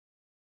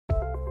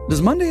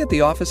Does Monday at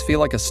the office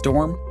feel like a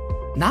storm?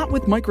 Not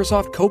with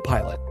Microsoft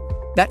Copilot.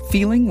 That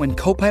feeling when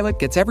Copilot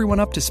gets everyone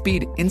up to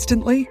speed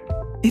instantly?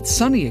 It's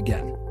sunny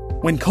again.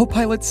 When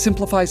Copilot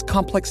simplifies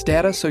complex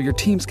data so your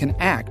teams can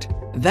act,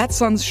 that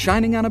sun's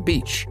shining on a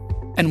beach.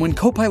 And when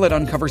Copilot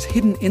uncovers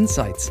hidden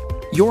insights,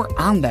 you're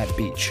on that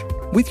beach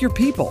with your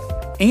people,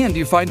 and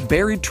you find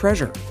buried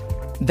treasure.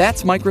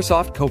 That's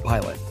Microsoft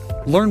Copilot.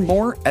 Learn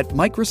more at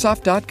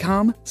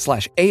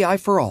Microsoft.com/AI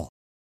for all.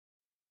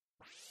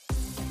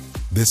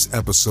 This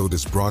episode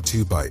is brought to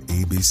you by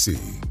ABC.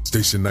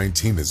 Station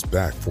 19 is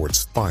back for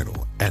its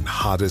final and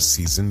hottest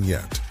season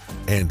yet.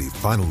 Andy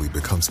finally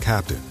becomes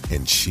captain,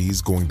 and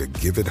she's going to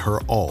give it her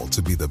all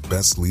to be the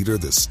best leader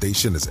the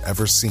station has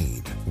ever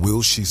seen.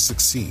 Will she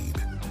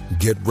succeed?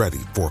 Get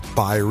ready for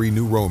fiery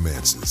new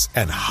romances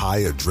and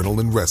high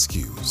adrenaline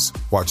rescues.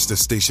 Watch the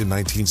Station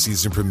 19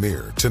 season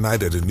premiere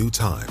tonight at a new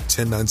time,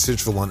 10/9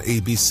 Central on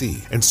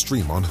ABC, and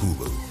stream on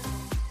Hulu.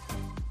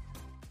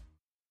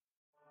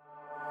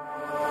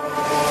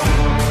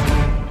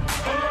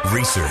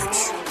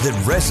 Research that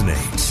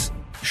resonates.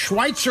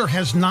 Schweitzer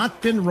has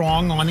not been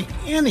wrong on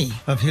any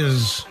of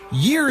his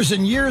years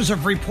and years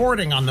of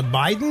reporting on the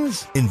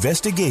Bidens.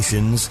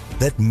 Investigations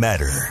that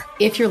matter.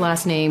 If your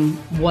last name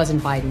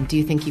wasn't Biden, do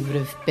you think you would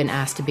have been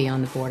asked to be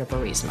on the board of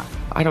Burisma?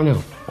 I don't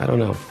know.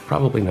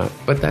 Probably not.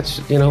 But that's,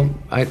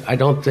 I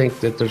don't think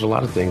that there's a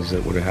lot of things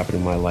that would have happened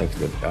in my life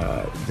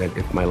that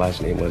if my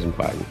last name wasn't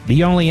Biden.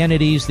 The only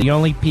entities, the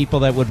only people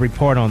that would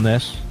report on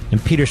this,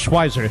 and Peter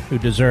Schweizer, who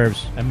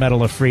deserves a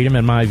Medal of Freedom,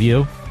 in my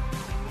view.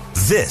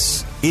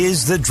 This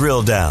is The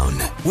Drill Down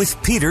with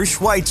Peter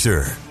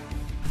Schweitzer.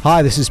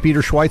 Hi, this is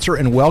Peter Schweitzer,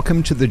 and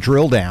welcome to The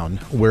Drill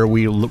Down, where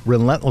we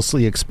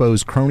relentlessly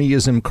expose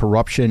cronyism,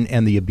 corruption,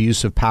 and the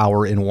abuse of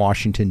power in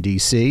Washington,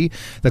 D.C.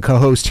 The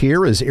co-host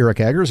here is Eric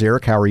Eggers.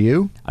 Eric, how are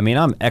you? I mean,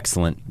 I'm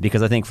excellent,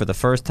 because I think for the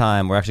first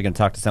time, we're actually going to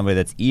talk to somebody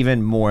that's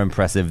even more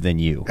impressive than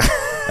you.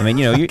 I mean,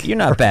 you're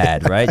not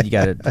bad, right? You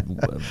got a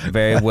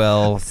very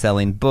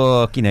well-selling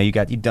book.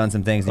 You've done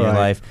some things in your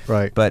life.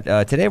 Right. But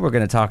today we're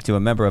going to talk to a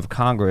member of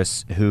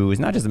Congress who is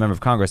not just a member of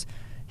Congress.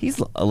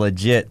 He's a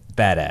legit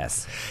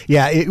badass.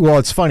 Yeah,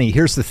 it's funny.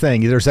 Here's the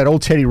thing. There's that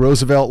old Teddy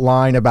Roosevelt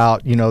line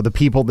about, the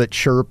people that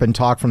chirp and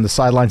talk from the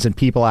sidelines and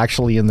people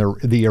actually in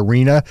the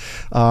arena.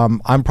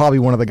 I'm probably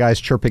one of the guys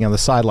chirping on the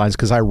sidelines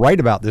because I write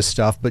about this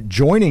stuff. But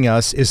joining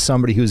us is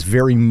somebody who's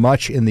very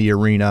much in the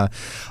arena,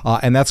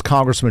 and that's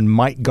Congressman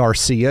Mike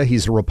Garcia.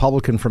 He's a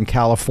Republican from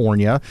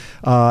California.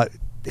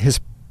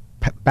 His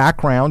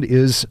background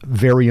is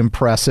very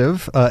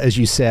impressive. As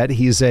you said,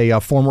 he's a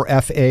former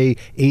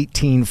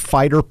FA-18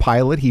 fighter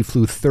pilot. He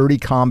flew 30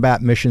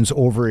 combat missions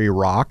over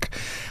Iraq.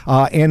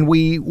 And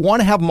we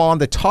want to have him on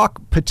to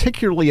talk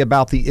particularly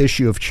about the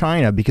issue of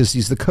China because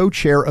he's the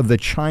co-chair of the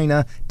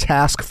China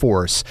Task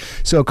Force.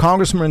 So,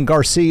 Congressman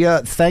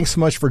Garcia, thanks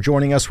so much for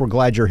joining us. We're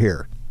glad you're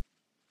here.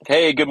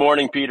 Hey, good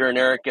morning, Peter and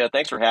Eric.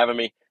 Thanks for having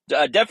me.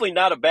 Definitely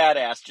not a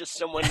badass, just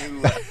someone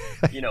who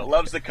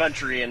loves the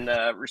country and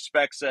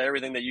respects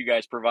everything that you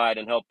guys provide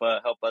and help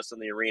us in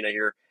the arena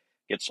here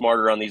get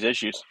smarter on these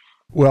issues.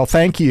 Well,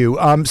 thank you.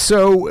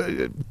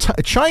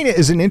 China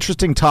is an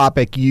interesting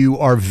topic. You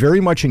are very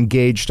much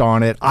engaged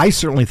on it. I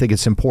certainly think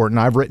it's important.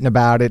 I've written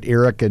about it.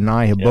 Eric and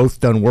I have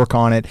both done work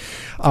on it.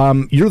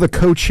 You're the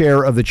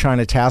co-chair of the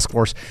China Task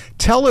Force.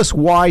 Tell us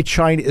why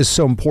China is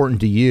so important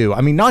to you.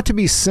 I mean, not to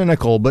be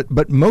cynical,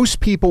 but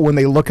most people, when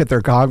they look at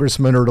their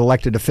congressman or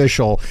elected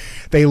official,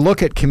 they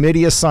look at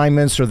committee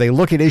assignments or they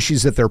look at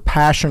issues that they're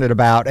passionate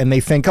about and they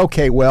think,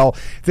 okay, well,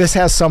 this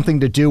has something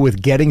to do with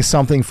getting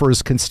something for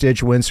his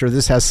constituents or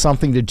this has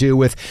something to do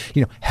with,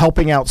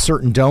 helping out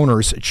certain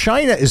donors.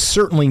 China is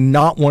certainly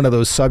not one of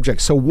those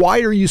subjects. So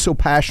why are you so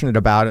passionate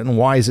about it and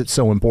why is it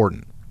so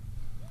important?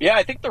 Yeah,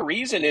 I think the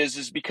reason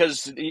is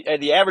because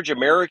the average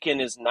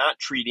American is not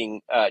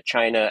treating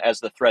China as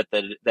the threat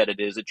that it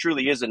is. It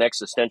truly is an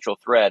existential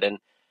threat. And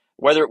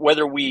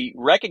whether we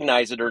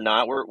recognize it or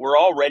not, we're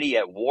already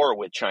at war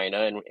with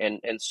China.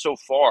 And so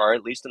far,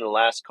 at least in the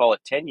last, call it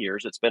 10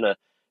 years, it's been a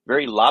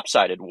very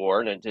lopsided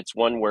war, and it's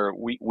one where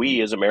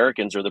we as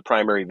Americans are the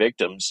primary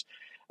victims.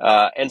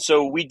 And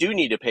so we do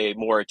need to pay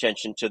more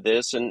attention to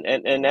this. And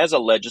as a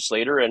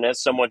legislator and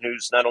as someone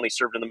who's not only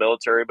served in the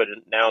military, but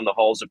now in the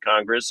halls of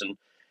Congress and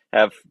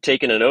have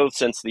taken an oath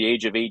since the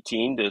age of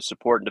 18 to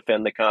support and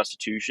defend the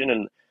Constitution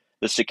and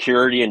the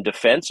security and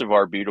defense of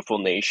our beautiful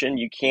nation,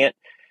 you can't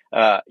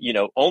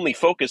only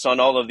focus on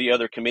all of the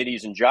other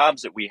committees and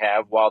jobs that we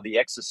have while the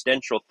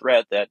existential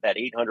threat, that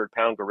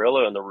 800-pound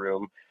gorilla in the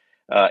room,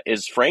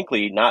 is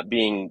frankly not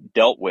being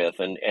dealt with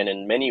and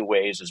in many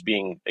ways is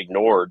being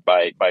ignored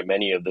by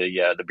many of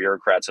the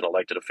bureaucrats and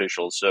elected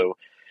officials. So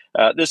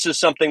this is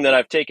something that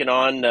I've taken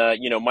on.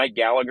 Mike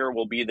Gallagher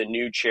will be the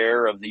new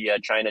chair of the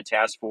China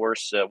Task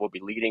Force. We'll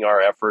be leading our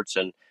efforts.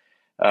 And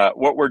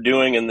what we're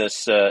doing in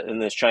this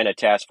China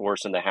Task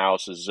Force in the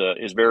House is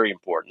very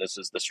important. This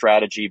is the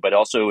strategy, but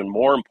also, and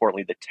more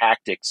importantly, the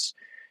tactics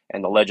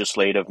and the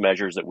legislative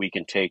measures that we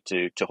can take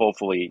to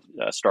hopefully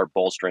start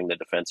bolstering the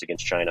defense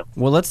against China.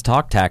 Well, let's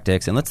talk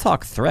tactics and let's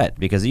talk threat,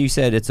 because you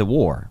said it's a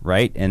war,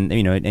 right? And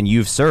and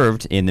you've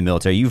served in the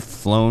military. You've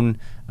flown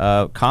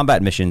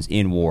combat missions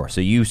in war,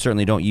 so you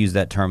certainly don't use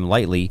that term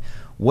lightly.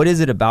 What is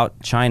it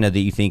about China that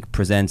you think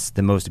presents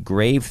the most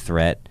grave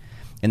threat?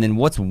 And then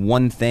what's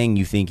one thing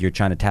you think your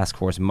China task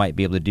force might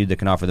be able to do that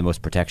can offer the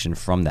most protection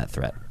from that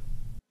threat?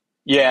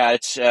 Yeah,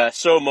 it's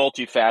so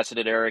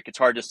multifaceted, Eric. It's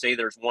hard to say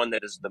there's one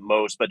that is the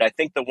most, but I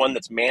think the one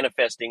that's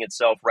manifesting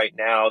itself right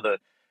now, the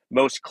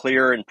most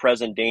clear and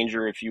present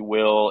danger, if you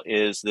will,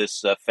 is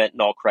this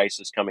fentanyl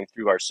crisis coming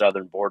through our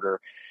southern border.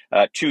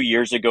 2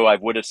 years ago, I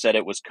would have said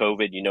it was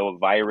COVID, a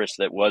virus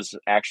that was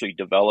actually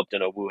developed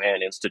in a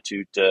Wuhan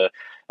institute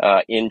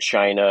in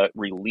China,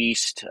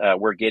 released.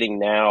 We're getting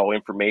now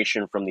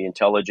information from the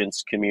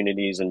intelligence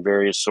communities and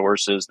various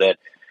sources that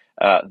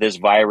this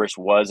virus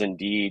was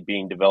indeed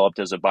being developed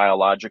as a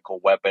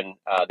biological weapon.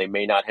 They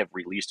may not have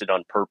released it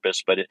on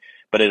purpose, but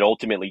it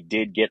ultimately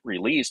did get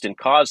released and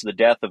caused the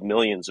death of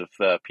millions of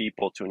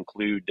people, to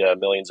include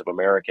millions of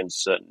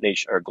Americans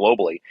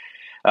globally.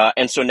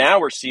 And so now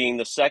we're seeing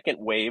the second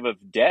wave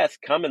of death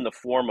come in the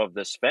form of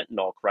this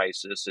fentanyl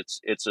crisis.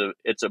 It's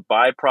a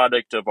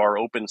byproduct of our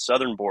open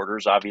southern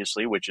borders,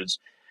 obviously, which is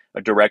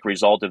a direct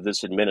result of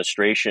this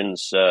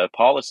administration's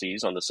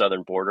policies on the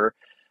southern border.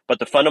 But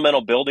the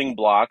fundamental building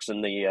blocks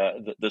and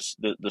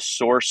the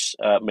source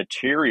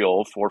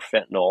material for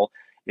fentanyl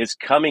is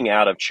coming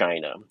out of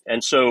China.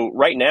 And so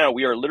right now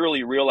we are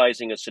literally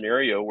realizing a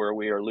scenario where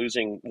we are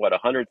losing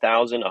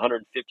 100,000,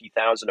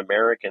 150,000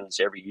 Americans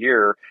every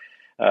year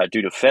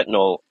due to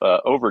fentanyl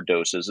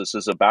overdoses. This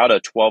is about a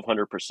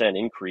 1,200%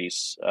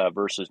 increase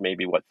versus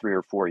maybe 3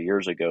 or 4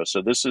 years ago.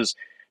 So this is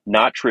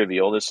not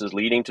trivial. This is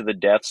leading to the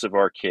deaths of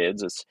our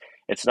kids.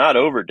 It's not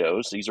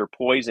overdose. These are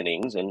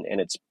poisonings, and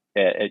it's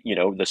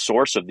the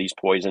source of these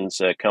poisons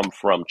come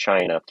from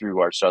China through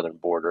our southern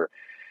border.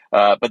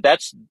 But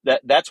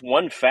that's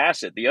one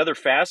facet. The other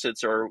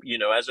facets are,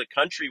 as a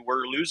country,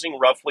 we're losing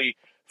roughly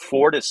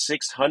 $400 to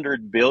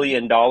 $600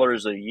 billion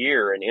a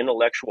year in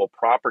intellectual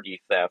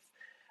property theft.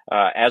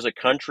 As a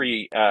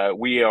country,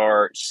 we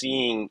are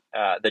seeing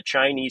the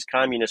Chinese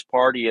Communist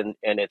Party and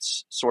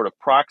its sort of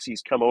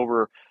proxies come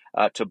over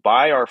to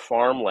buy our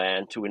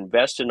farmland, to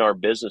invest in our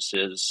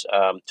businesses,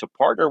 to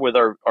partner with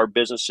our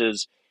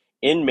businesses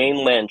in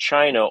mainland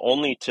China,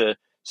 only to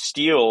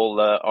steal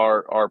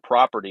our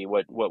property,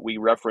 what we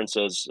reference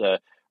as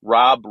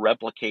rob,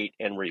 replicate,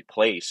 and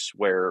replace,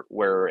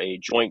 where a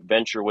joint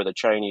venture with a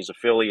Chinese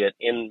affiliate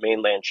in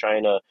mainland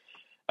China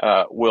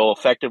will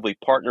effectively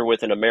partner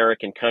with an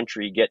American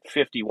country, get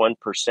 51%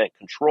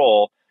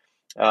 control,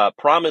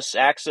 promise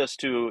access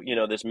to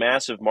this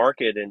massive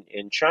market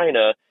in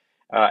China,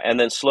 and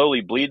then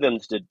slowly bleed them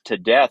to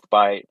death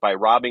by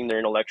robbing their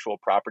intellectual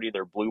property,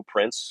 their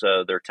blueprints,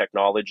 their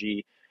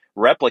technology,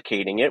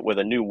 replicating it with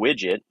a new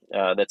widget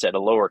that's at a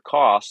lower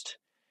cost,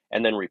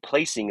 and then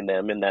replacing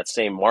them in that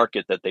same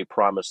market that they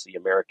promised the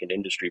American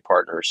industry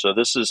partners. So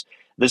this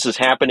is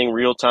happening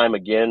real time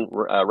again,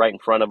 right in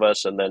front of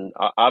us. And then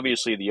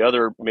obviously the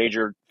other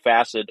major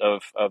facet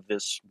of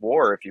this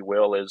war, if you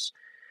will, is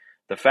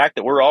the fact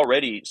that we're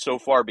already so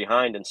far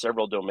behind in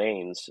several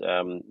domains.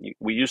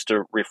 We used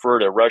to refer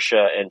to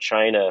Russia and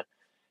China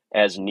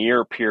as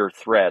near peer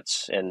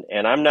threats,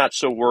 and I'm not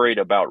so worried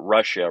about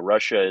Russia.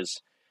 Russia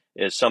is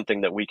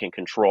something that we can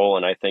control,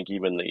 and I think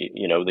even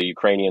the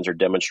Ukrainians are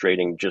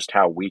demonstrating just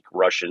how weak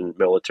Russian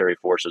military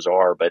forces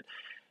are. But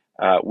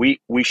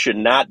we should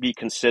not be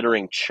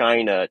considering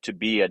China to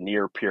be a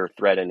near peer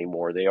threat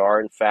anymore. They are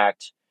in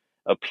fact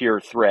a peer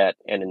threat,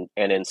 and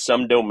in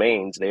some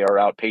domains they are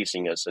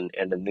outpacing us, and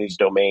in these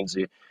domains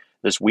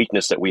this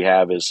weakness that we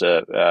have is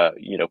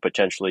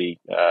potentially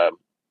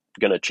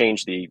going to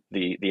change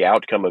the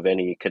outcome of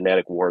any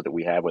kinetic war that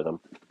we have with them.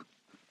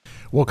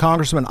 Well,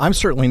 Congressman, I'm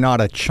certainly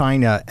not a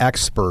China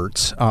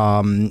expert,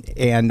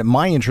 and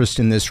my interest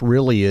in this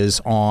really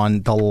is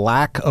on the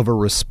lack of a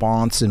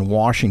response in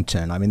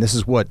Washington. I mean, this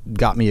is what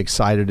got me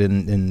excited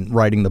in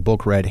writing the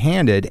book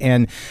Red-Handed,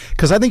 and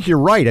because I think you're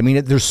right. I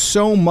mean, there's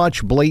so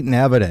much blatant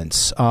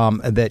evidence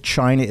that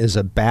China is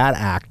a bad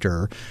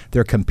actor.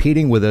 They're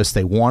competing with us.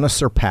 They want to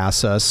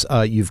surpass us.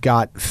 You've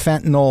got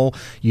fentanyl,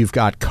 you've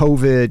got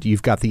COVID,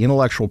 you've got the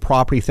intellectual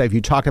property theft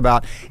you talk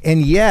about,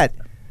 and yet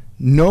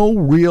no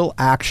real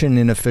action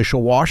in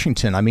official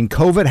Washington. I mean,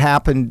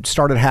 COVID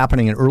started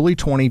happening in early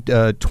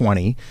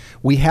 2020.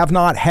 We have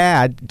not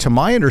had, to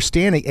my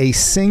understanding, a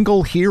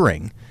single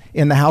hearing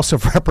in the House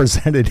of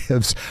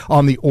Representatives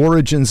on the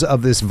origins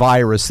of this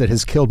virus that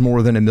has killed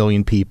more than 1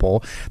 million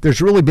people.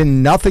 There's really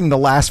been nothing the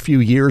last few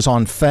years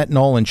on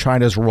fentanyl and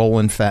China's role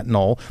in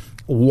fentanyl.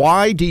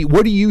 What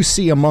do you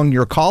see among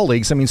your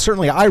colleagues? I mean,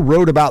 certainly I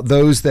wrote about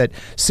those that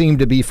seem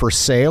to be for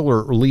sale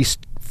or at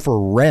least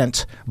for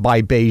rent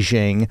by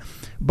Beijing,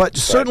 but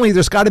certainly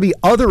there's got to be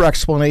other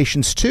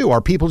explanations too.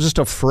 Are people just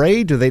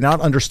afraid? Do they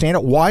not understand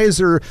it? Why is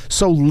there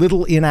so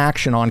little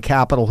inaction on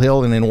Capitol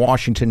Hill and in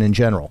Washington in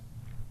general?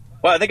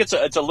 Well, I think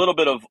it's a little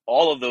bit of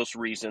all of those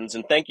reasons,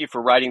 and thank you for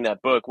writing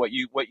that book. What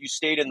you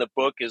state in the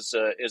book is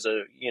a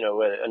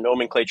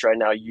nomenclature I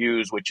now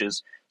use, which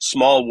is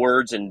small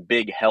words and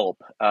big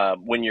help.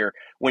 When you're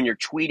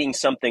tweeting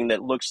something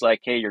that looks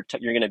like, hey, you're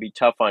going to be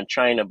tough on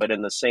China, but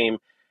in the same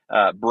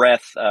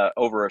breath,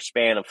 over a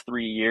span of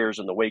 3 years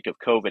in the wake of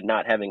COVID,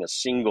 not having a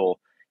single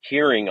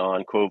hearing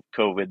on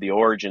COVID, the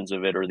origins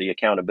of it, or the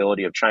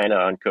accountability of China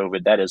on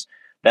COVID,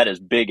 that is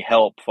big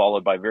help,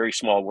 followed by very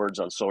small words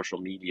on social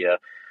media.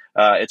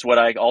 It's what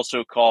I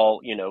also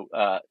call,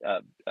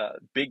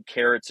 big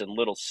carrots and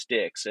little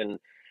sticks. And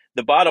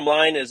the bottom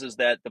line is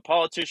that the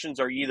politicians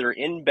are either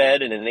in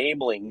bed and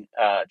enabling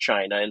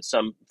China in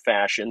some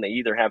fashion. They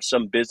either have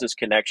some business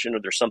connection,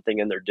 or there's something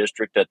in their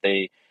district that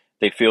they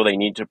feel they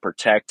need to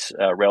protect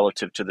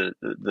relative to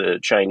the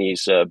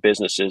Chinese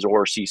businesses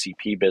or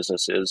CCP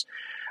businesses.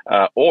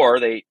 Or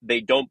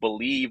they don't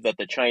believe that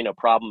the China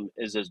problem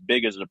is as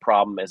big as a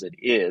problem as it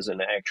is in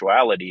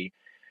actuality.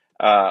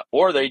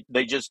 Or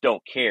they just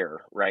don't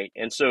care, right?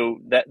 And so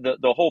that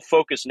the whole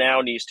focus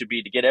now needs to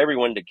be to get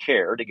everyone to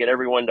care, to get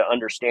everyone to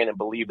understand and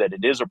believe that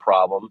it is a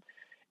problem,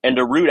 and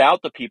to root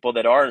out the people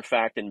that are in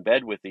fact in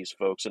bed with these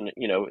folks. And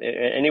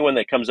anyone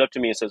that comes up to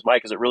me and says,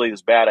 "Mike, is it really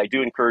this bad?" I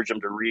do encourage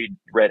them to read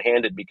Red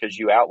Handed, because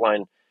you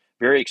outline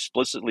very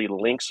explicitly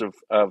links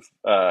of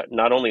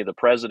not only the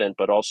president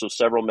but also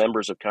several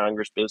members of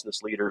Congress,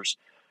 business leaders,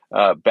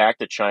 back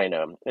to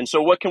China. And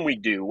so what can we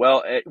do?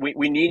 Well,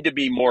 we need to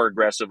be more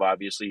aggressive,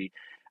 obviously.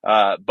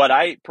 But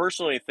I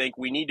personally think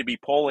we need to be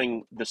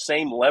pulling the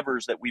same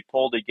levers that we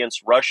pulled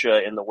against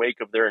Russia in the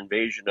wake of their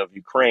invasion of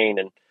Ukraine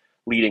and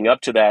leading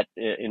up to that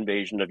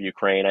invasion of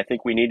Ukraine. I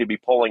think we need to be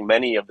pulling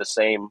many of the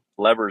same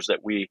levers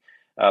that we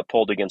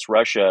pulled against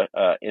Russia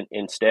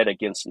instead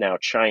against now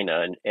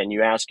China. And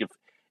you ask,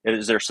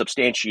 is there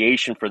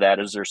substantiation for that?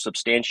 Is there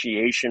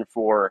substantiation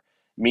for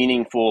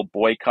meaningful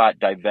boycott,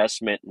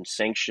 divestment, and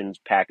sanctions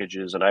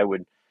packages? And I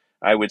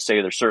would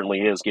say there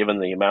certainly is, given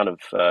the amount of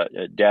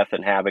death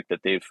and havoc that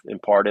they've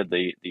imparted,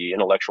 the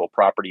intellectual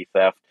property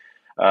theft,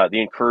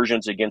 the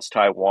incursions against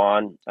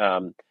Taiwan.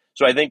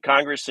 So I think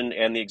Congress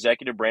and the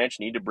executive branch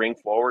need to bring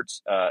forward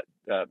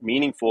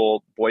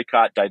meaningful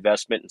boycott,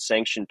 divestment, and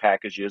sanction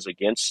packages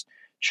against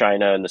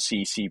China and the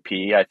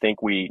CCP. I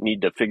think we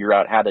need to figure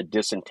out how to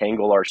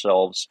disentangle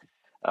ourselves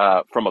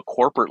from a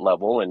corporate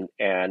level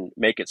and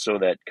make it so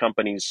that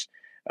companies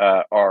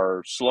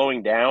are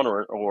slowing down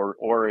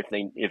or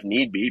if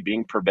need be,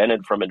 being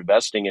prevented from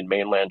investing in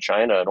mainland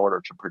China in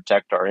order to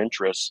protect our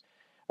interests.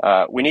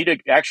 We need to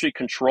actually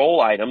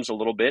control items a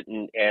little bit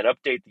and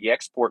update the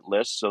export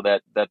list so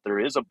that there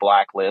is a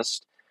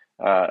blacklist.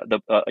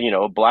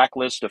 A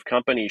blacklist of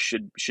companies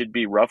should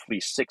be roughly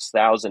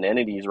 6,000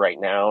 entities right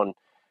now. And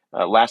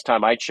last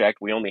time I checked,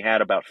 we only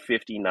had about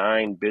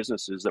 59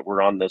 businesses that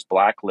were on this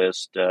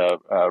blacklist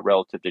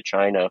relative to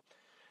China.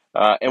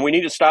 And we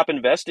need to stop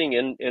investing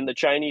in the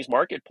Chinese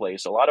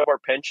marketplace. A lot of our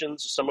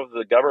pensions, some of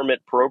the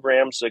government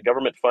programs,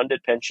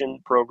 government-funded pension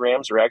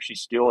programs, are actually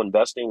still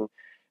investing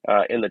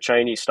in the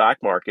Chinese stock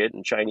market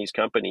and Chinese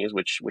companies,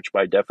 which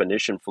by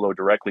definition flow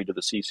directly to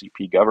the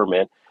CCP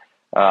government.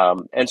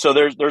 And so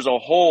there's a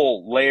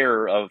whole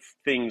layer of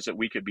things that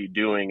we could be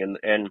doing.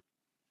 And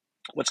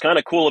what's kind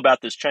of cool about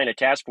this China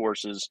task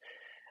force is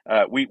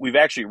we've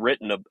actually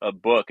written a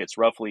book. It's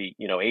roughly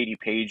 80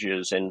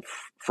 pages, and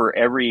for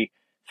every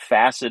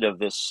facet of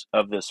this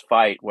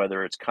fight,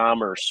 whether it's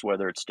commerce,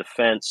 whether it's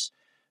defense,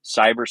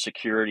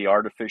 cybersecurity,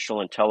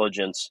 artificial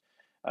intelligence,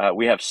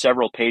 we have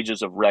several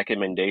pages of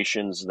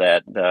recommendations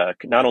that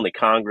not only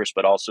Congress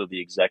but also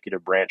the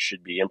executive branch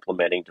should be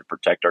implementing to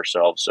protect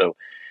ourselves. So,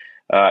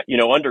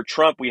 under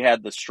Trump, we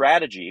had the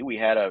strategy. We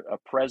had a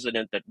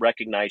president that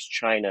recognized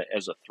China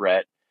as a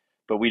threat,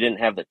 but we didn't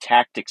have the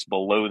tactics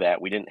below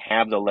that. We didn't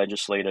have the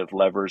legislative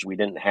levers. We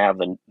didn't have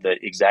the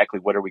exactly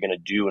what are we going to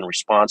do in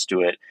response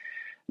to it.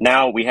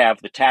 Now we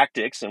have the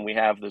tactics, and we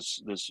have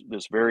this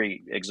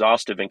very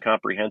exhaustive and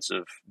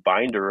comprehensive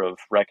binder of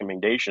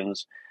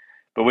recommendations,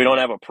 but we don't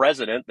have a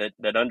president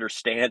that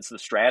understands the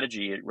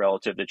strategy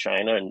relative to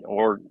China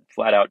or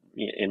flat out,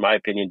 in my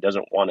opinion,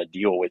 doesn't want to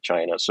deal with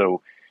China.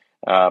 So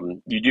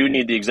you do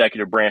need the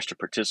executive branch to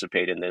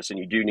participate in this, and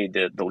you do need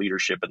the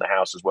leadership in the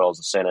House as well as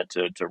the Senate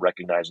to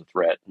recognize the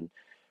threat. And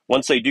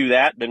once they do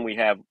that, then we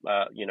have,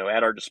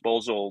 at our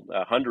disposal,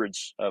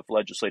 hundreds of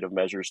legislative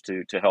measures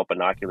to help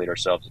inoculate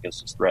ourselves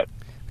against this threat.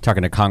 We're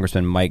talking to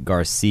Congressman Mike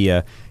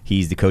Garcia.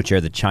 He's the co-chair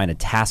of the China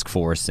Task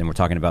Force, and we're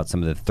talking about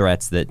some of the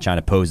threats that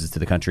China poses to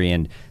the country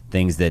and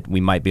things that we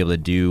might be able to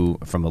do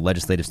from a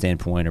legislative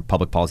standpoint or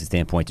public policy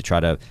standpoint to try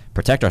to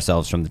protect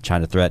ourselves from the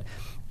China threat.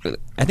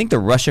 I think the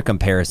Russia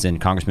comparison,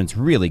 Congressman, is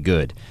really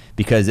good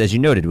because, as you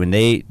noted, when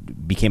they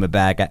became a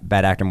bad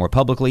actor more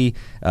publicly,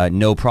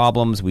 no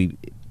problems. We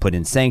put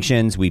in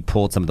sanctions. We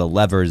pulled some of the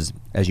levers,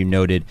 as you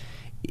noted.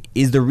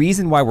 Is the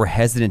reason why we're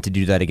hesitant to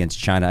do that against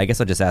China, I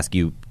guess I'll just ask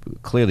you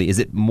clearly, is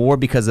it more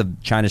because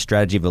of China's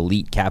strategy of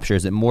elite capture?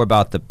 Is it more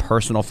about the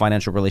personal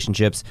financial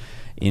relationships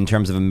in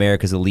terms of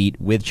America's elite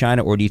with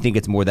China, or do you think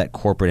it's more that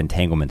corporate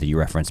entanglement that you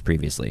referenced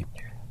previously?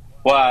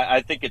 Well,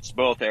 I think it's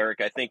both,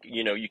 Eric. I think,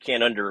 you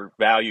can't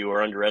undervalue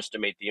or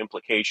underestimate the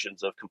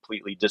implications of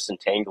completely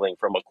disentangling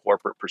from a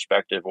corporate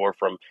perspective or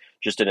from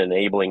just an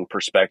enabling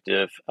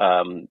perspective.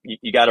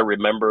 You got to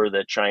remember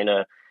that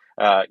China,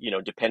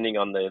 depending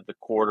on the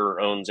quarter,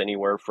 owns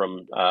anywhere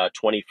from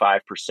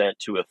 25%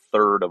 to a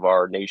third of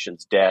our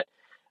nation's debt.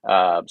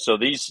 So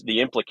the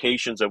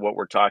implications of what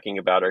we're talking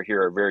about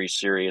are very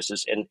serious.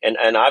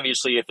 And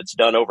obviously, if it's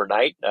done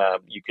overnight,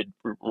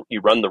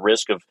 you run the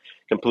risk of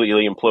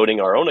completely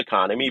imploding our own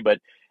economy. But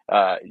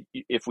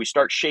if we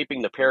start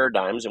shaping the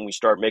paradigms and we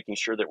start making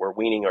sure that we're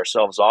weaning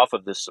ourselves off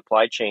of this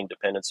supply chain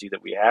dependency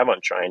that we have on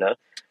China,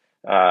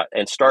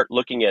 and start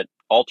looking at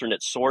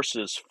alternate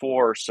sources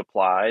for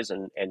supplies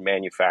and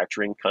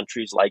manufacturing,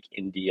 countries like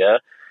India,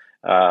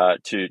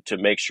 to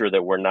make sure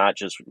that we're not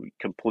just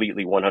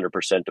completely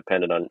 100%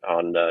 dependent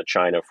on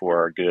China for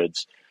our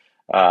goods,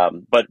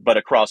 but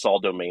across all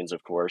domains,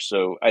 of course.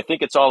 So I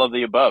think it's all of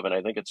the above, and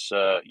I think it's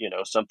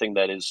something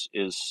that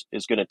is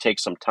going to take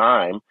some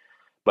time.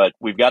 But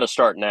we've got to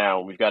start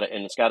now.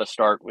 And it's got to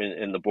start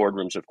in the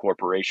boardrooms of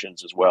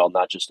corporations as well,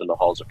 not just in the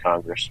halls of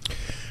Congress.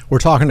 We're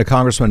talking to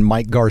Congressman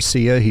Mike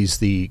Garcia. He's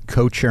the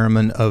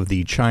co-chairman of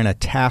the China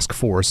Task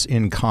Force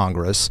in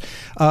Congress.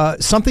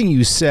 Something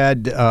you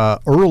said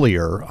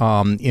earlier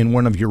in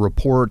one of your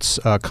reports,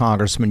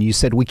 Congressman, you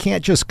said we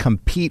can't just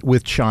compete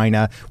with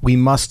China, we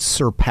must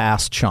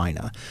surpass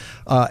China.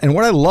 And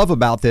what I love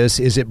about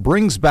this is it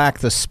brings back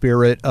the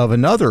spirit of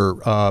another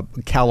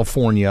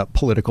California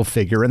political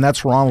figure, and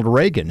that's Ronald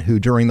Reagan, who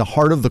during the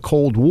heart of the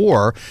Cold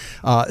War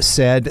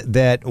said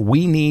that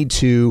we need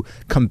to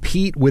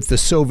compete with the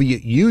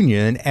Soviet Union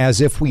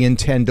as if we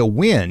intend to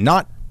win,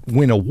 not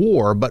win a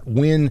war, but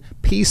win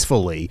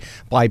peacefully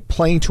by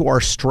playing to our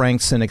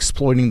strengths and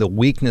exploiting the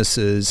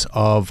weaknesses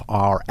of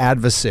our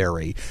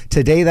adversary.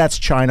 Today, that's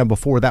China.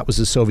 Before that was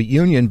the Soviet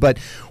Union. But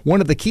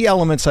one of the key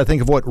elements, I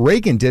think, of what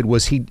Reagan did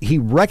was he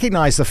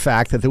recognized the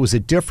fact that there was a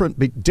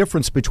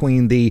difference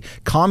between the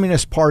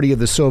Communist Party of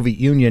the Soviet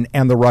Union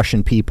and the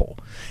Russian people.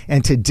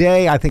 And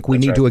today, I think we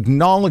need to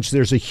acknowledge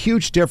there's a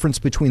huge difference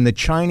between the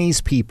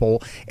Chinese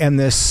people and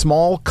this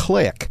small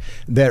clique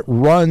that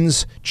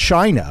runs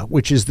China,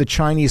 which is the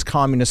Chinese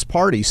Communist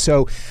Party.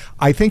 So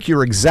I think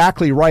you're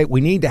exactly right. We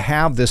need to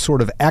have this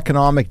sort of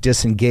economic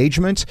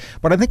disengagement,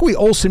 but I think we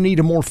also need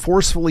to more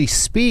forcefully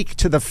speak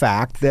to the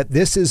fact that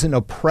this is an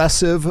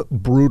oppressive,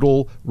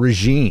 brutal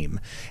regime.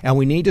 And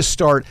we need to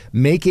start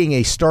making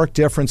a stark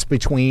difference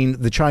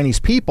between the Chinese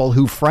people,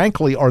 who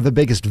frankly are the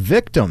biggest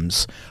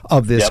victims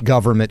of this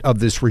government, of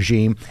this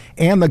regime,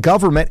 and the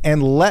government,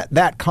 and let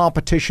that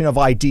competition of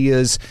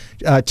ideas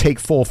take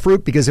full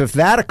fruit. Because if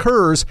that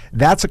occurs,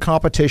 that's a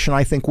competition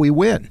I think we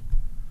win.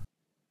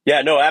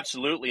 Yeah, no,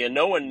 absolutely. And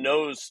no one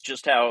knows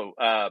just how,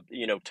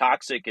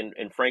 toxic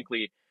and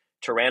frankly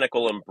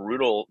tyrannical and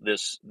brutal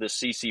this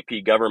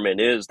CCP government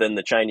is than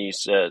the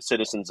Chinese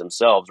citizens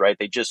themselves, right?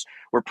 They just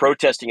were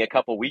protesting a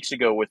couple weeks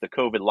ago with the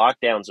COVID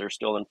lockdowns that are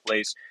still in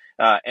place.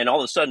 And all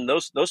of a sudden,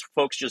 those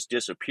folks just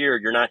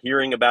disappeared. You're not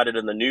hearing about it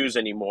in the news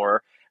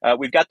anymore.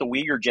 We've got the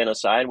Uyghur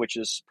genocide, which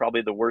is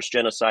probably the worst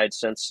genocide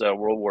since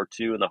World War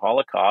II and the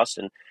Holocaust.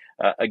 And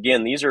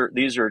again, these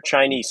are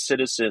Chinese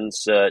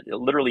citizens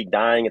literally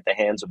dying at the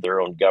hands of their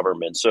own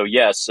government. So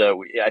yes,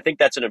 I think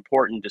that's an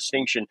important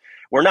distinction.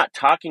 We're not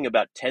talking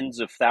about tens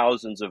of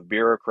thousands of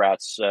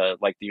bureaucrats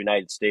like the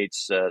United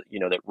States,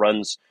 that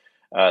runs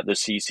the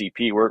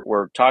CCP.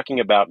 We're talking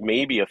about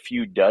maybe a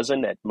few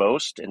dozen at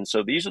most. And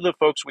so these are the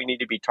folks we need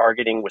to be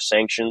targeting with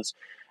sanctions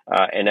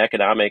and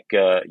economic,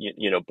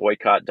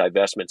 boycott,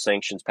 divestment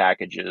sanctions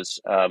packages.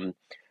 And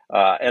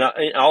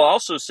I'll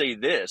also say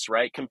this,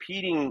 right?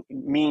 Competing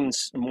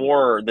means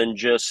more than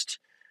just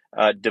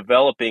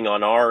developing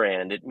on our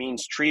end. It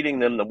means treating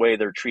them the way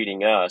they're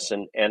treating us.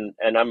 And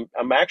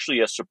I'm actually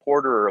a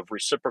supporter of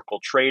reciprocal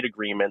trade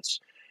agreements,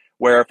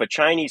 where if a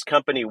Chinese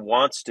company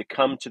wants to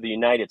come to the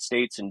United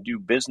States and do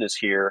business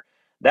here,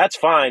 that's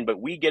fine,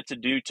 but we get to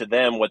do to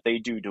them what they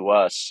do to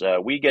us.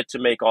 We get to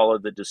make all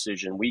of the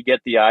decision. We get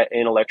the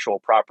intellectual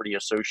property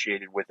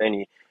associated with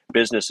any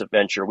business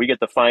venture. We get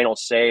the final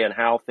say on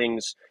how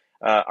things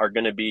are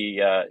going to be,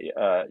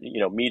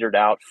 metered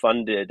out,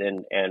 funded,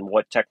 and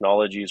what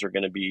technologies are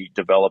going to be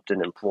developed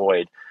and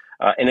employed.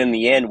 And in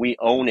the end, we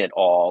own it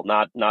all,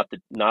 not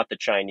the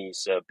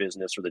Chinese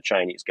business or the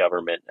Chinese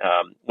government.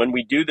 When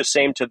we do the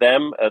same to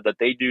them that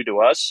they do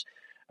to us,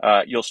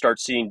 you'll start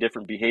seeing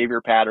different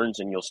behavior patterns,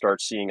 and you'll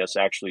start seeing us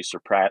actually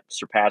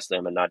surpass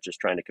them and not just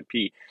trying to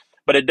compete.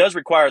 But it does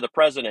require the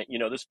president.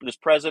 This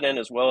president,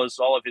 as well as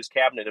all of his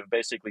cabinet, have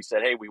basically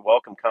said, "Hey, we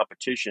welcome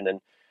competition," and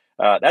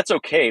that's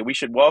okay. We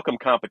should welcome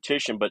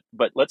competition,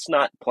 but let's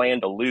not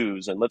plan to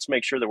lose, and let's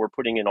make sure that we're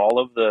putting in all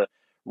of the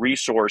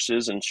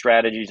resources and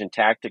strategies and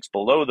tactics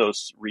below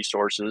those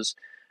resources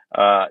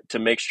to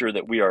make sure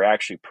that we are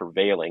actually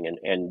prevailing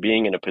and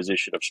being in a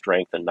position of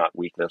strength and not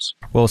weakness.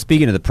 Well,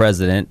 speaking of the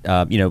president,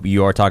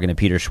 you are talking to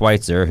Peter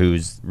Schweitzer,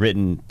 who's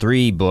written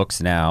 3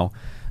 books now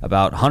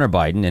about Hunter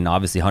Biden, and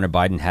obviously Hunter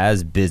Biden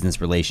has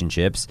business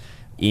relationships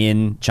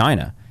in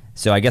China.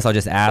 So I guess I'll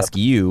just ask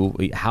you,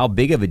 how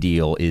big of a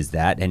deal is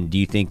that? And do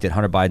you think that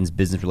Hunter Biden's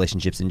business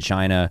relationships in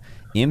China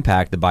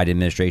impact the Biden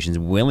administration's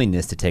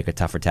willingness to take a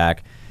tougher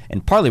tack?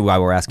 And partly why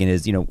we're asking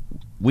is,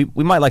 we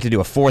might like to do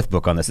a fourth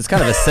book on this. It's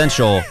kind of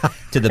essential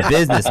to the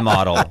business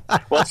model.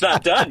 Well, it's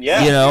not done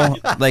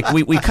yet. Like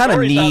we kind of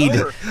need.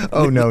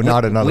 Oh no,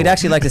 not another. We'd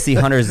actually like to see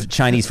Hunter's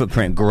Chinese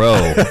footprint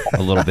grow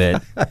a little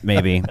bit,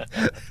 maybe.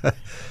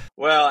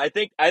 Well, I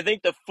think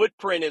the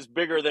footprint is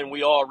bigger than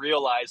we all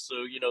realize. So,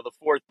 the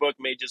fourth book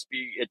may just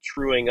be it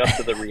truing up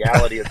to the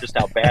reality of just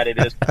how bad it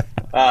is.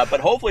 But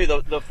hopefully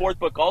the fourth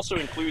book also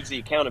includes the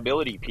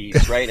accountability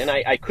piece, right? And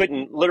I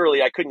couldn't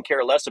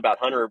care less about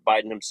Hunter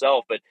Biden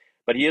himself, but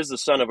he is the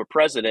son of a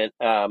president,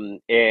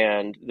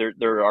 and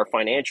there are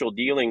financial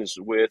dealings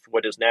with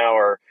what is now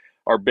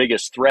our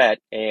biggest threat,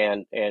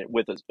 and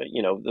with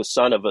the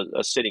son of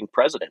a sitting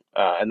president,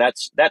 and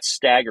that's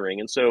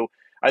staggering. And so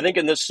I think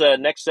in this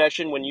next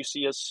session, when you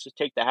see us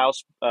take the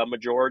House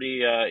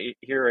majority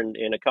here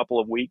in a couple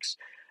of weeks,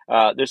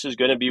 this is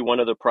going to be one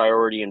of the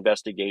priority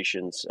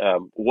investigations.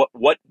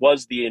 What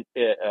was the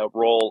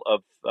role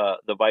of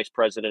the vice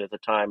president at the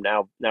time,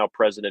 now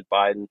President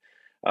Biden?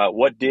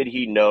 What did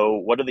he know?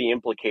 What are the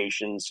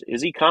implications?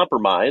 Is he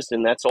compromised?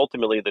 And that's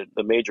ultimately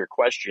the major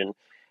question.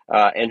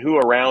 And who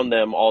around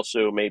them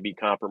also may be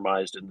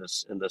compromised in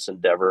this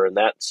endeavor? And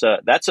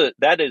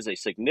that is a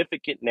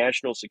significant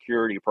national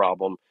security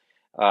problem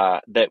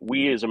that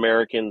we as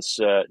Americans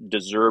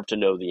deserve to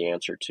know the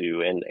answer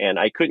to. And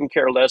I couldn't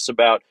care less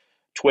about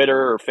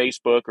Twitter or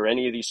Facebook or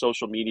any of these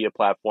social media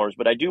platforms,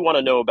 but I do want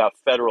to know about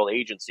federal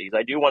agencies.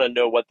 I do want to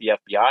know what the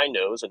FBI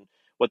knows and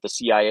what the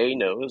CIA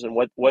knows and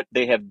what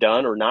they have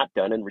done or not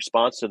done in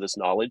response to this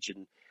knowledge.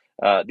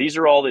 And these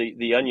are all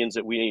the onions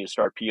that we need to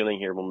start peeling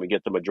here when we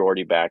get the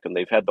majority back. And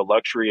they've had the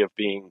luxury of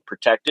being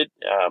protected.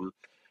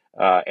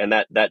 And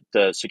that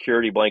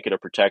security blanket of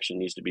protection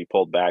needs to be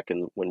pulled back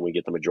when we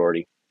get the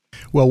majority.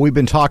 Well, we've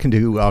been talking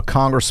to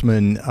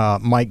Congressman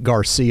Mike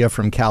Garcia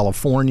from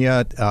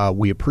California.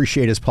 We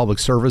appreciate his public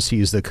service. He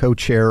is the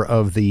co-chair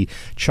of the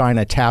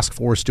China Task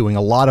Force, doing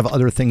a lot of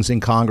other things in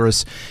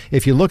Congress.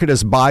 If you look at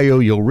his bio,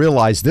 you'll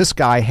realize this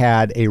guy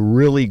had a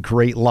really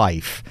great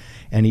life,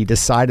 and he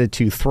decided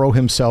to throw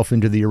himself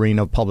into the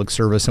arena of public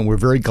service, and we're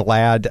very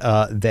glad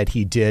that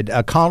he did.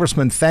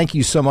 Congressman, thank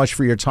you so much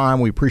for your time.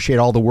 We appreciate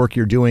all the work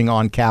you're doing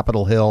on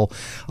Capitol Hill,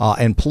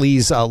 and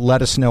please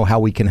let us know how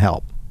we can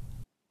help.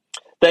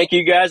 Thank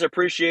you, guys. I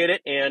appreciate it.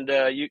 And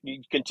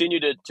you continue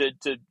to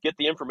get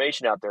the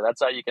information out there.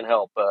 That's how you can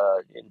help.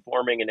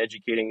 Informing and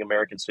educating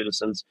American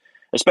citizens,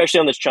 especially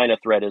on this China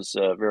threat, is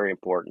very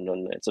important.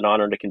 And it's an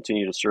honor to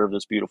continue to serve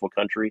this beautiful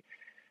country.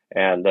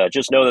 And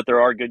just know that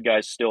there are good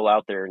guys still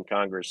out there in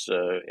Congress,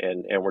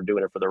 and we're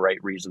doing it for the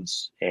right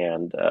reasons,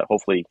 and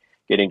hopefully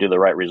getting to the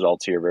right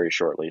results here very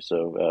shortly.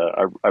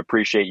 So I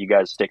appreciate you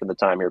guys taking the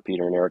time here,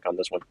 Peter and Eric, on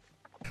this one.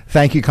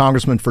 Thank you,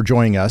 Congressman, for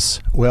joining us.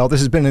 Well,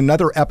 this has been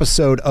another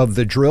episode of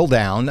The Drill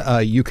Down.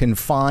 You can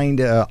find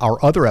our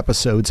other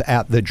episodes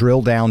at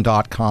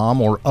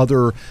thedrilldown.com or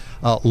other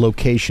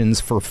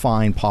locations for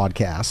fine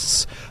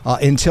podcasts.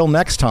 Until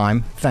next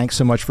time, thanks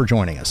so much for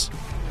joining us.